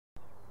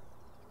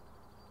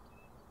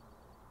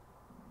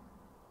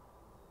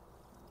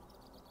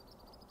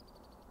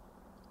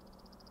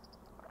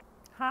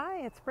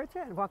Hi, it's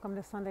Bridgette. Welcome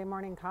to Sunday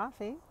Morning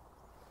Coffee.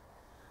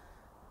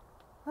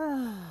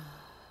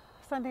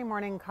 Sunday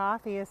Morning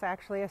Coffee is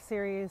actually a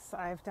series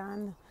I've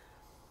done,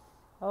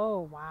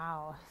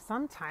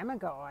 some time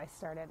ago. I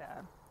started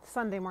a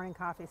Sunday Morning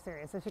Coffee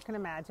series. As you can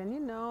imagine, if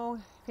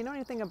you know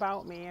anything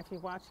about me, if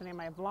you've watched any of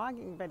my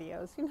vlogging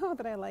videos, you know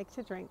that I like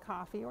to drink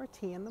coffee or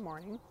tea in the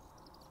morning.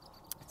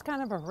 It's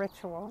kind of a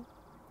ritual,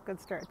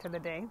 good start to the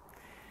day.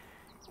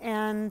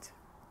 And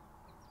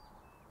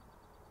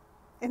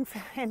in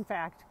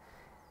fact,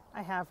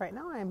 I have right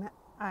now,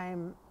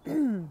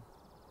 I'm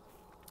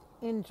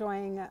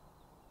enjoying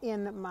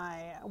in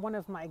one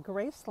of my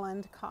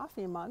Graceland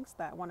coffee mugs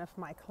that one of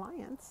my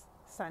clients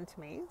sent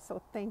me.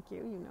 So thank you.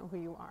 You know who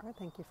you are.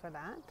 Thank you for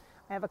that.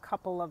 I have a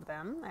couple of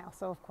them. I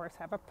also, of course,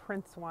 have a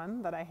Prince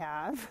one that I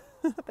have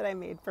that I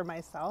made for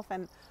myself.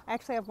 And I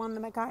actually have one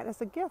that I got as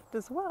a gift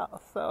as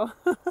well. So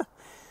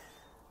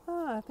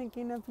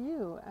thinking of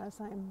you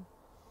as I'm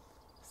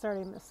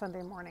starting the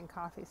Sunday Morning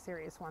Coffee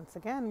series once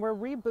again. We're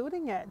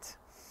rebooting it.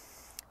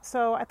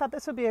 So I thought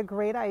this would be a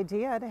great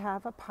idea to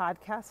have a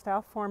podcast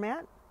style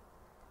format.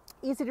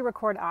 Easy to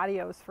record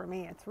audios for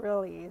me. It's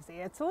really easy.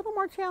 It's a little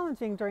more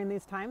challenging during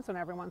these times when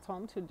everyone's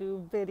home to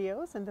do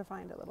videos and to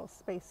find a little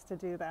space to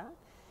do that.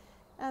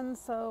 And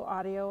so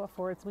audio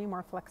affords me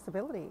more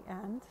flexibility,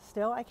 and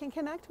still I can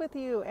connect with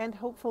you and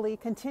hopefully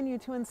continue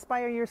to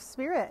inspire your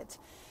spirit.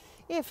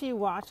 If you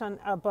watch on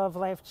Above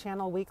Life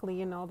Channel weekly,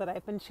 you know that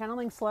I've been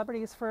channeling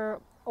celebrities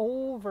for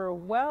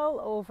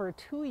well over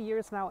 2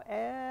 years now,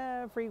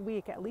 every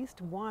week, at least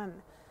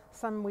one.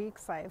 Some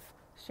weeks I've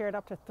shared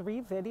up to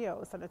 3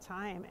 videos at a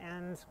time,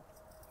 and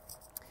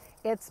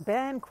it's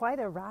been quite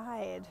a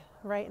ride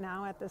right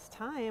now. At this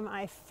time,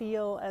 I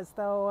feel as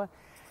though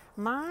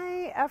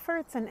my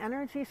efforts and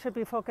energy should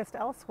be focused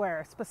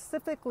elsewhere,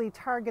 specifically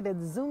targeted,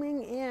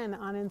 zooming in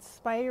on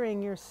inspiring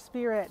your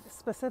spirit,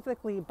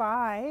 specifically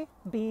by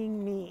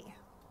being me,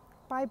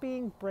 by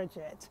being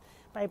Bridgette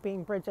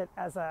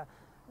as a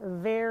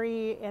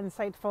very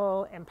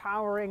insightful,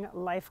 empowering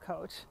life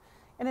coach,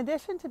 in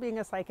addition to being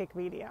a psychic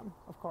medium,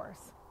 of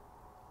course.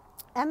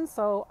 And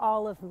so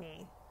all of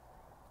me.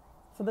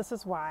 So this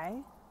is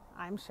why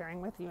I'm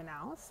sharing with you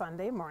now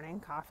Sunday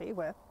Morning Coffee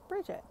with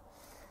Bridgette.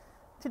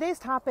 Today's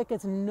topic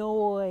is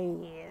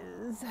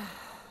noise.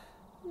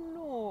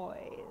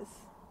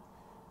 Noise.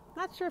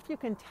 Not sure if you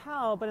can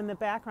tell, but in the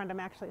background I'm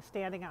actually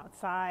standing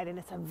outside, and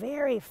it's a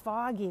very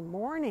foggy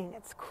morning.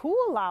 It's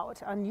cool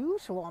out,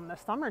 unusual in the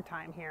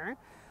summertime here.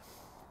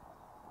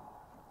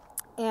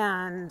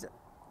 And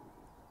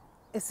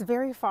it's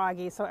very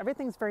foggy, so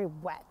everything's very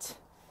wet.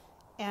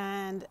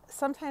 And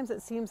sometimes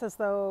it seems as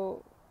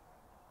though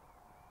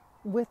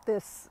with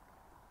this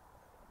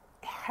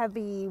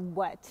heavy,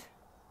 wet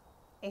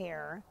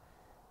air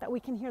that we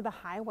can hear the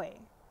highway.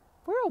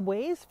 We're a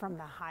ways from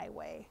the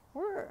highway.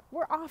 We're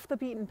off the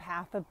beaten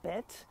path a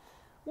bit.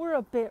 We're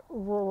a bit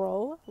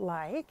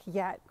rural-like,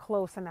 yet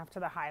close enough to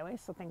the highway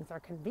so things are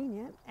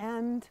convenient.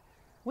 And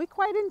we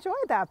quite enjoy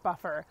that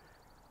buffer.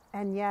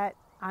 And yet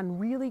on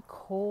really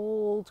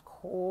cold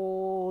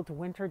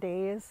winter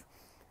days,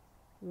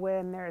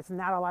 when there's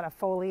not a lot of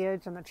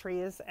foliage in the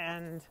trees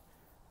and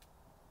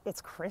it's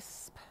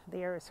crisp, the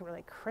air is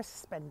really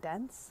crisp and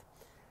dense,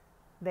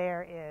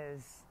 there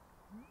is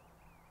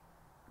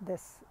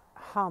this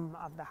hum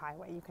of the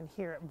highway. You can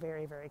hear it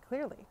very, very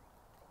clearly.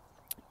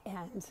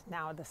 And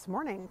now this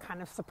morning,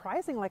 kind of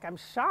surprising, like I'm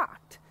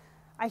shocked,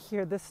 I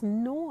hear this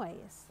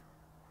noise.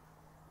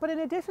 But in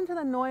addition to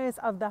the noise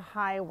of the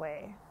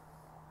highway,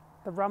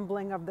 the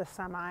rumbling of the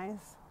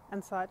semis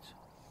and such,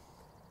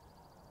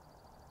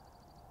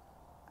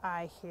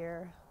 I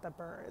hear the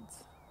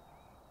birds.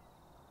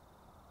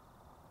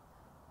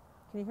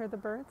 Can you hear the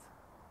birds?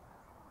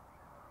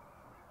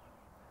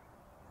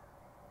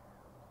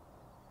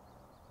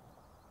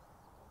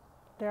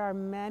 There are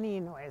many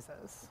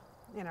noises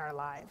in our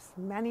lives,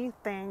 many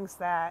things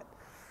that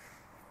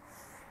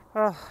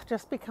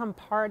just become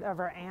part of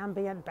our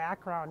ambient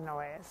background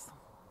noise.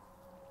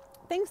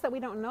 Things that we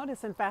don't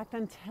notice, in fact,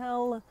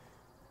 until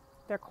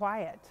they're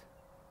quiet.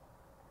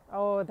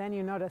 Oh, then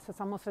you notice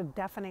it's almost a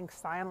deafening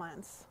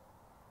silence.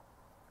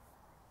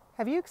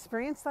 Have you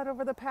experienced that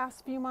over the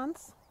past few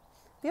months?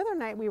 The other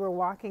night we were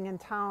walking in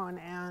town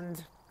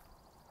and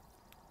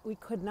we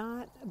could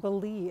not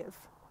believe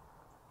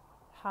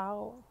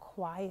how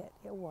quiet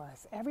it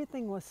was.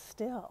 Everything was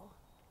still.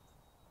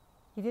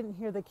 You didn't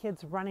hear the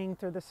kids running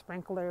through the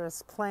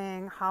sprinklers,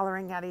 playing,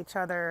 hollering at each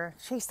other,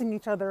 chasing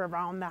each other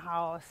around the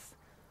house,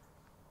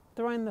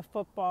 throwing the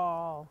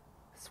football,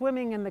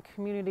 swimming in the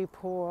community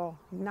pool.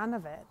 None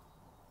of it.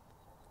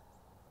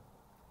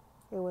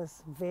 It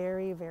was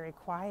very, very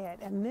quiet.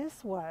 And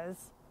this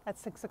was at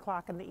 6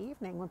 o'clock in the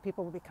evening when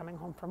people would be coming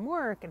home from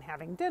work and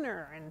having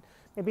dinner and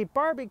maybe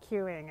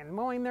barbecuing and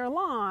mowing their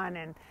lawn.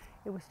 And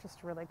it was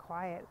just really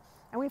quiet.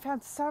 And we've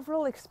had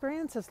several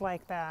experiences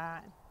like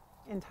that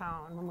in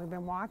town when we've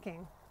been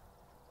walking.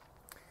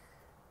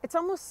 It's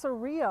almost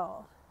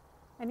surreal.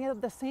 And yet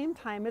at the same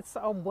time, it's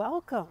a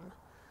welcome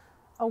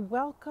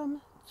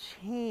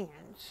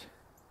change.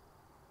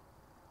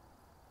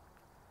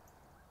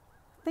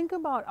 Think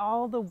about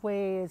all the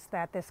ways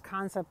that this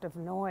concept of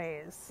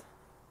noise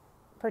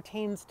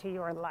pertains to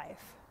your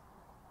life.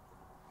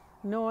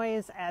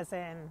 Noise as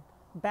in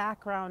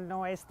background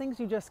noise, things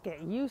you just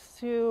get used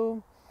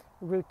to,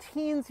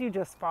 routines you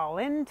just fall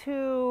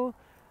into,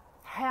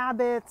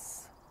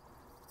 habits,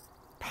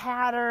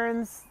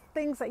 patterns,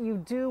 things that you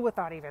do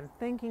without even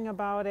thinking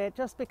about it,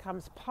 just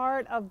becomes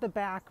part of the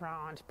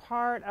background,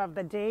 part of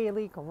the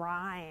daily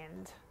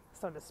grind,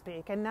 so to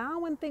speak. And now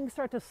when things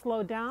start to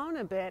slow down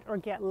a bit or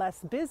get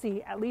less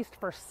busy, at least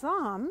for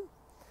some,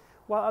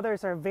 while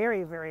others are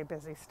very, very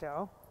busy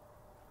still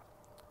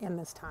in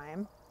this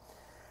time,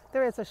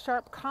 there is a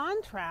sharp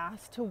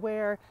contrast to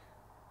where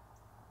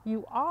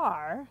you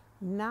are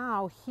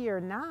now, here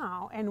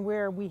now, and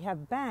where we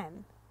have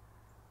been,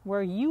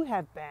 where you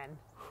have been,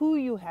 who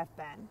you have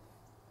been.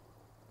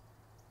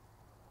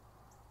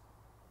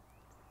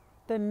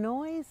 The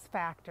noise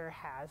factor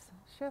has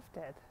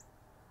shifted.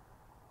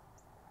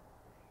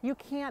 You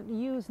can't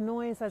use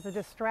noise as a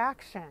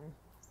distraction.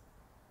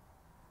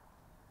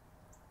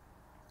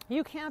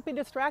 You can't be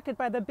distracted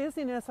by the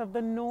busyness of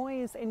the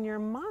noise in your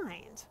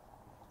mind.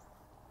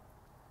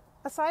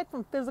 Aside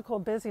from physical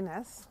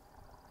busyness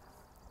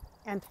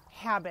and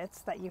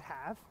habits that you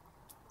have,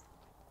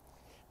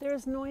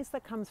 there's noise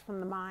that comes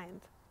from the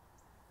mind.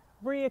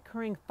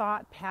 Reoccurring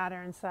thought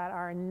patterns that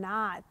are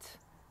not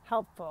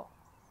helpful.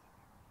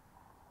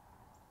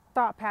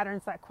 Thought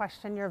patterns that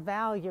question your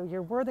value,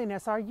 your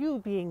worthiness. Are you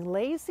being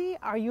lazy?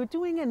 Are you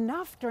doing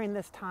enough during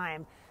this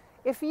time?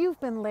 If you've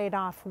been laid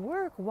off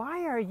work,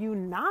 why are you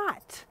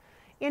not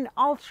in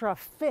ultra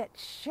fit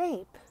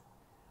shape?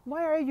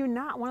 Why are you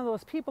not one of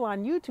those people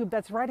on YouTube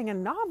that's writing a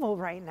novel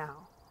right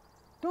now?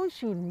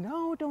 Don't you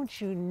know? Don't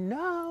you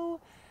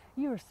know?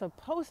 You're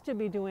supposed to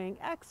be doing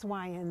X,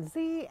 Y, and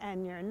Z,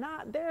 and you're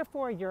not.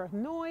 Therefore, your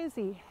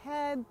noisy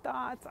head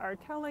thoughts are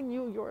telling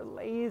you you're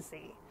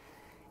lazy.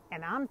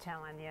 And I'm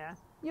telling you,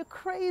 you're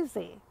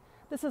crazy.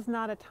 This is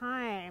not a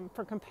time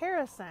for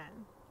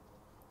comparison.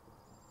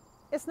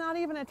 It's not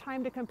even a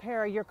time to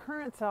compare your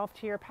current self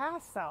to your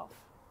past self.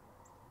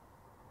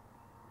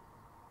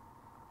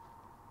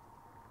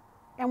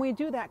 And we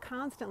do that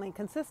constantly,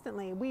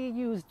 consistently. We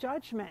use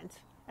judgment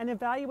and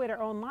evaluate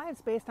our own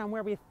lives based on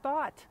where we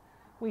thought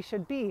we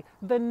should be.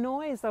 The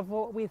noise of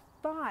what we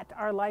thought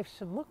our life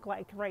should look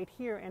like right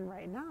here and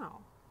right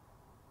now.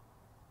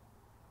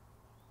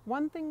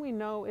 One thing we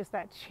know is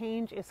that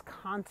change is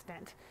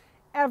constant.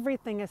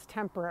 Everything is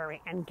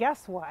temporary. And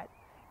guess what?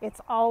 It's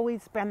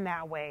always been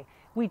that way.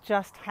 We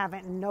just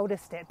haven't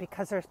noticed it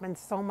because there's been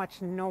so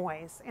much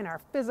noise in our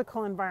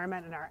physical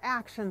environment, in our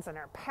actions, in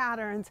our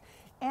patterns,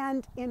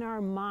 and in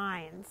our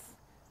minds.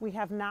 We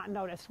have not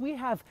noticed. We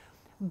have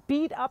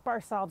beat up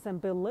ourselves and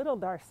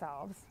belittled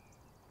ourselves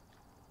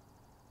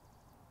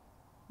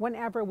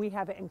whenever we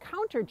have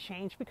encountered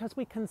change because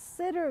we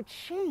consider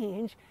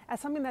change as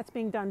something that's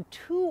being done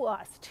to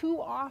us. Too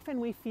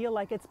often we feel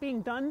like it's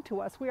being done to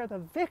us. We are the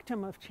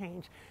victim of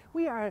change.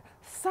 We are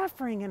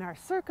suffering in our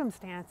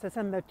circumstances.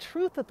 And the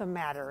truth of the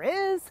matter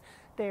is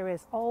there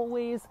is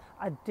always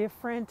a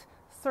different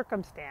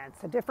circumstance,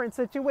 a different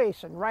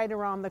situation right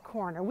around the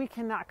corner. We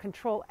cannot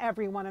control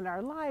everyone in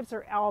our lives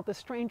or all the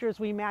strangers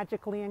we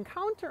magically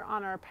encounter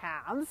on our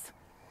paths.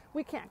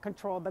 We can't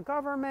control the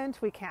government,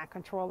 we can't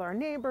control our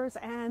neighbors,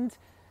 and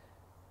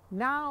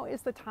now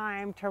is the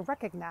time to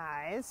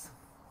recognize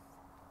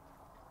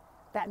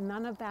that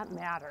none of that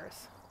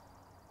matters.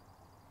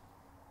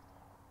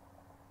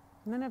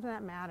 None of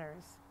that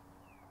matters.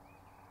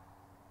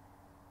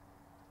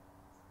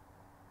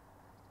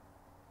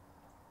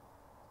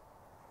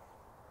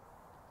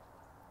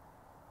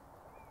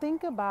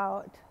 Think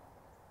about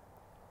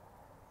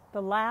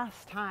the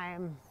last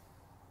time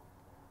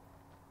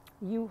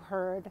you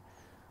heard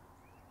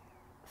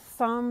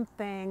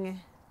something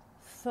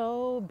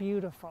so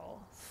beautiful,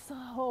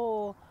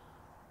 so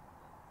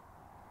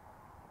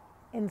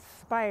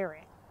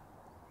inspiring.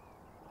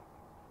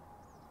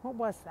 What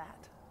was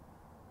that?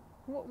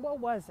 What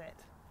was it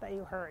that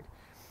you heard?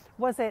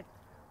 Was it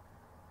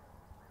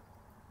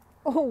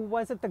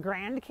the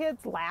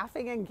grandkids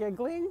laughing and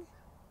giggling,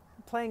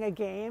 playing a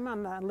game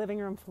on the living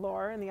room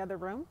floor in the other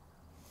room?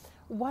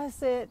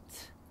 Was it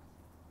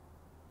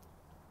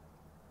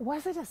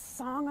a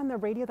song on the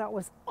radio that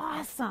was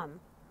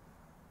awesome?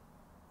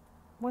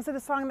 Was it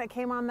a song that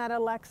came on that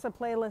Alexa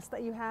playlist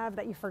that you have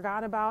that you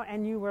forgot about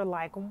and you were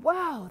like,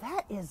 wow,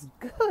 that is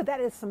good.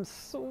 That is some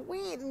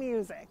sweet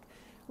music.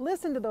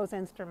 Listen to those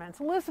instruments.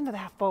 Listen to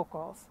that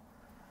vocals.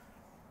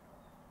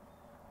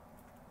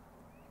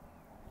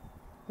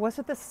 Was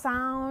it the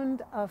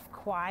sound of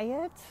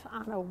quiet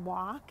on a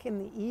walk in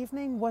the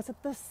evening? Was it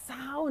the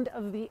sound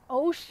of the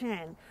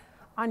ocean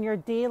on your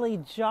daily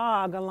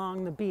jog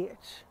along the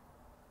beach?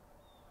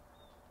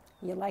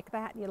 You like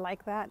that? You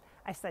like that?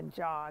 I said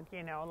jog,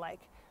 like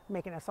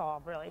making us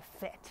all really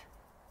fit.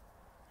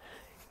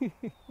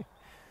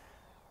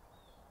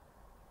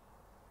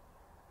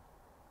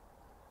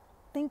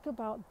 Think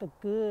about the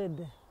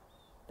good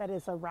that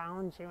is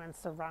around you and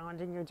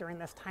surrounding you during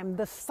this time,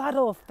 the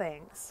subtle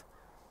things.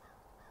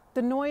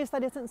 The noise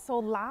that isn't so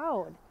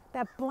loud,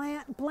 that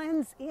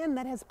blends in,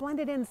 that has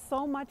blended in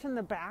so much in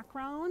the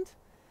background.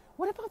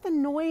 What about the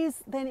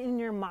noise then in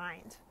your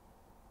mind?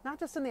 Not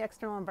just in the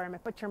external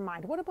environment, but your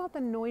mind. What about the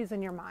noise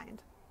in your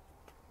mind?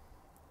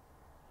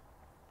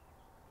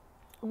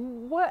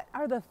 What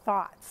are the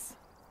thoughts?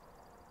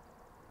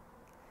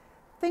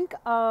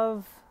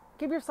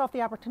 Give yourself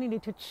the opportunity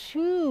to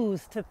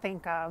choose to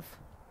think of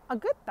a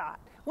good thought.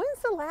 When's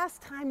the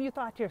last time you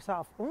thought to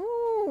yourself,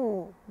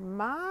 ooh,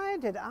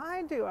 did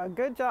I do a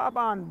good job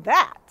on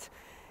that?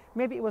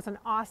 Maybe it was an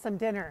awesome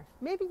dinner.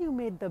 Maybe you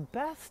made the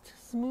best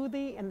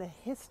smoothie in the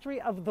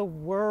history of the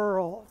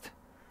world.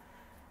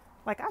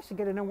 Like, I should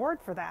get an award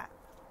for that.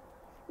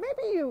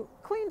 Maybe you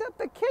cleaned up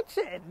the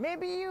kitchen.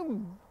 Maybe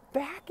you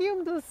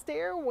vacuumed the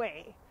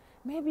stairway.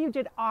 Maybe you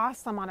did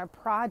awesome on a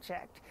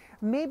project.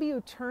 Maybe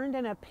you turned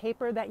in a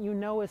paper that you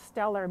know is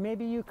stellar.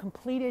 Maybe you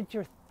completed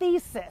your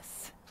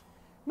thesis.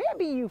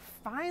 Maybe you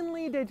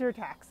finally did your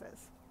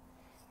taxes.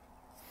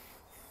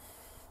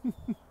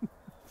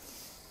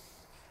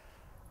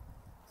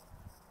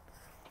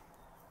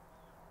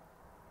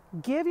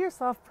 Give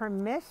yourself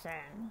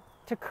permission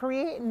to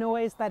create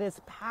noise that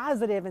is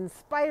positive,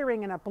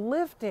 inspiring, and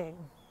uplifting.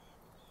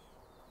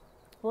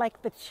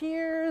 Like the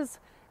cheers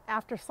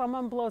after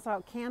someone blows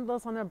out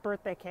candles on a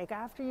birthday cake,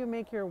 after you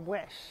make your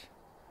wish,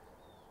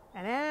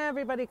 and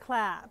everybody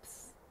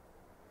claps.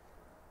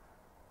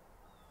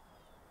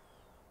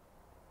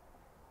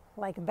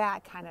 Like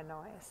that kind of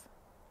noise.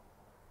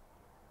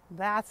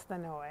 That's the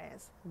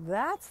noise.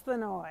 That's the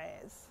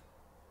noise.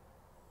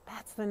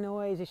 That's the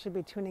noise you should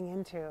be tuning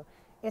into.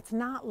 It's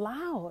not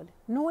loud.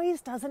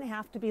 Noise doesn't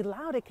have to be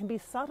loud. It can be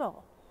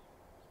subtle.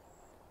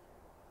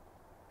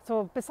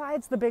 So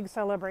besides the big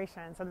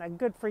celebrations and the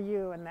good for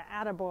you and the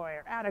attaboy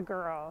or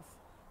attagirls,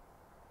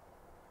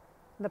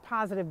 the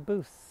positive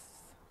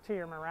boosts to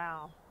your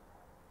morale,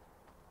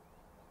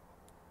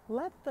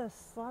 let the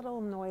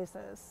subtle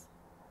noises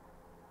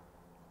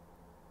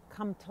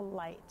come to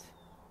light.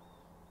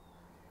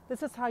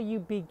 This is how you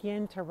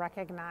begin to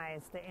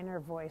recognize the inner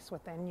voice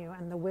within you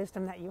and the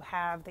wisdom that you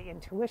have, the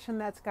intuition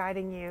that's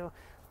guiding you,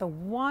 the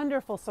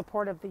wonderful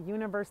support of the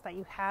universe that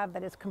you have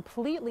that is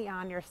completely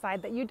on your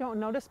side that you don't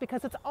notice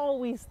because it's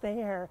always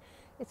there.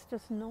 It's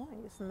just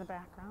noise in the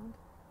background.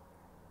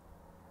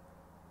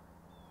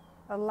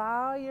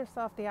 Allow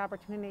yourself the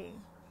opportunity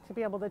to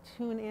be able to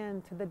tune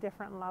in to the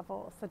different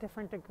levels, the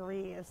different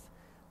degrees,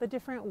 the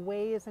different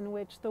ways in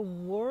which the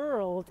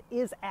world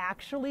is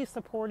actually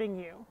supporting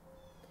you.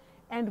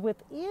 And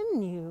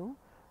within you,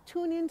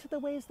 tune into the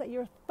ways that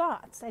your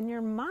thoughts and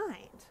your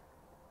mind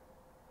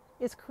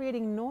is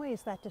creating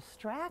noise that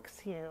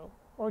distracts you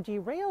or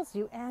derails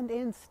you, and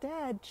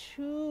instead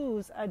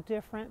choose a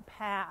different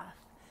path.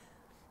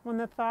 When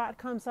the thought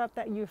comes up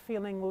that you're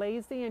feeling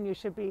lazy and you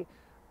should be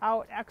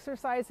out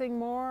exercising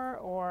more,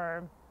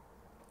 or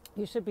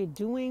you should be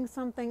doing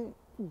something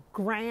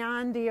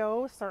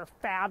grandiose or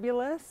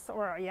fabulous,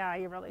 or yeah,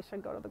 you really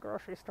should go to the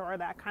grocery store,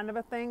 that kind of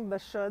a thing. The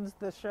shoulds,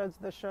 the shoulds,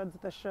 the shoulds,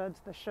 the shoulds,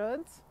 the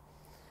shoulds.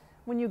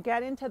 When you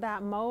get into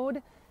that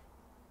mode,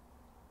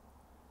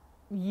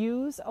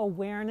 use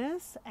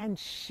awareness and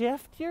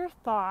shift your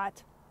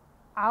thought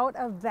out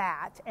of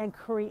that and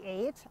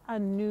create a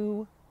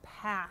new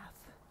path.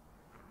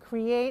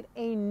 Create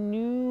a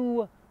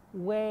new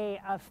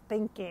way of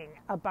thinking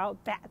about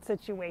that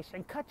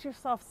situation. Cut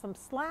yourself some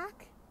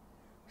slack.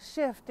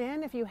 Shift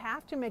in. If you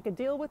have to, make a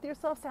deal with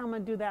yourself, say, I'm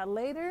going to do that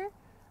later.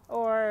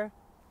 Or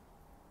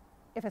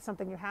if it's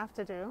something you have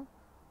to do.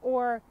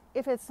 Or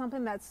if it's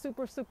something that's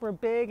super, super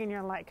big and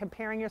you're like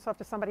comparing yourself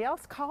to somebody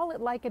else, call it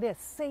like it is.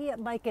 Say it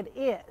like it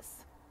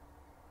is.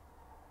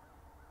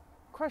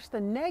 Crush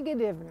the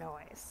negative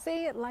noise.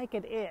 Say it like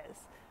it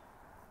is.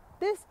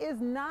 This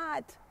is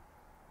not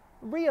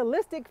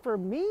realistic for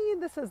me.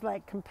 This is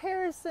like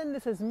comparison.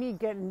 This is me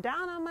getting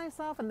down on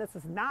myself, and this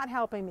is not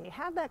helping me.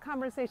 Have that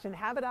conversation.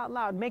 Have it out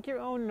loud. Make your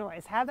own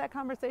noise. Have that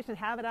conversation.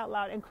 Have it out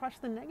loud, and crush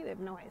the negative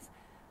noise.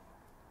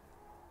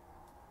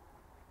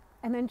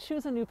 And then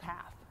choose a new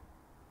path.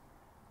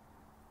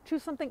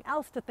 Choose something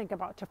else to think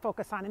about, to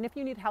focus on. And if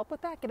you need help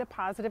with that, get a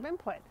positive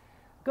input.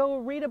 Go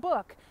read a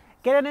book.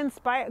 Get an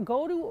inspired.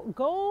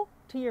 Go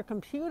to your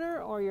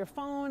computer or your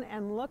phone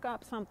and look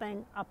up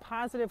something, a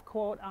positive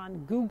quote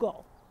on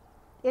Google.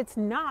 It's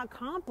not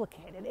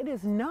complicated. It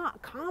is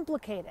not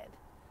complicated.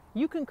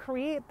 You can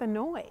create the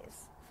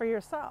noise for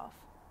yourself.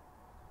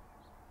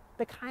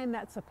 The kind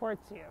that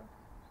supports you.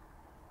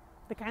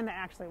 The kind that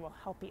actually will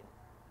help you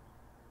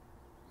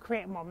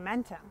create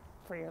momentum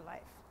for your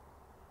life.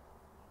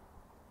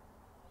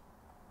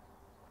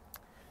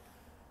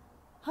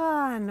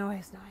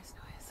 Noise, noise,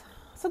 noise.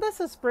 So this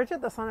is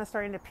Bridgette. The sun is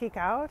starting to peek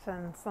out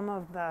and some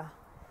of the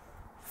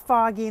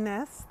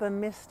fogginess, the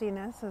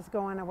mistiness is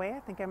going away. I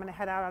think I'm going to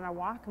head out on a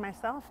walk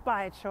myself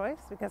by choice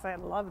because I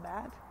love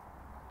that.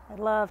 I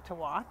love to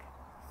walk.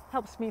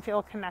 Helps me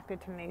feel connected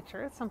to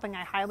nature. It's something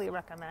I highly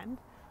recommend.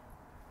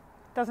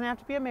 Doesn't have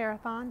to be a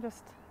marathon,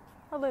 just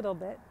a little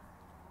bit.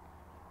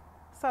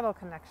 Subtle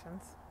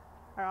connections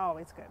are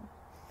always good.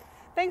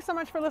 Thanks so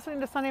much for listening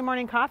to Sunday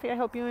Morning Coffee. I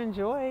hope you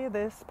enjoy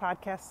this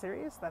podcast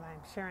series that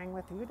I'm sharing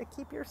with you to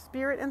keep your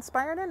spirit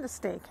inspired and to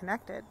stay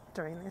connected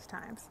during these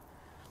times.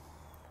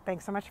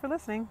 Thanks so much for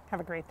listening. Have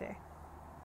a great day.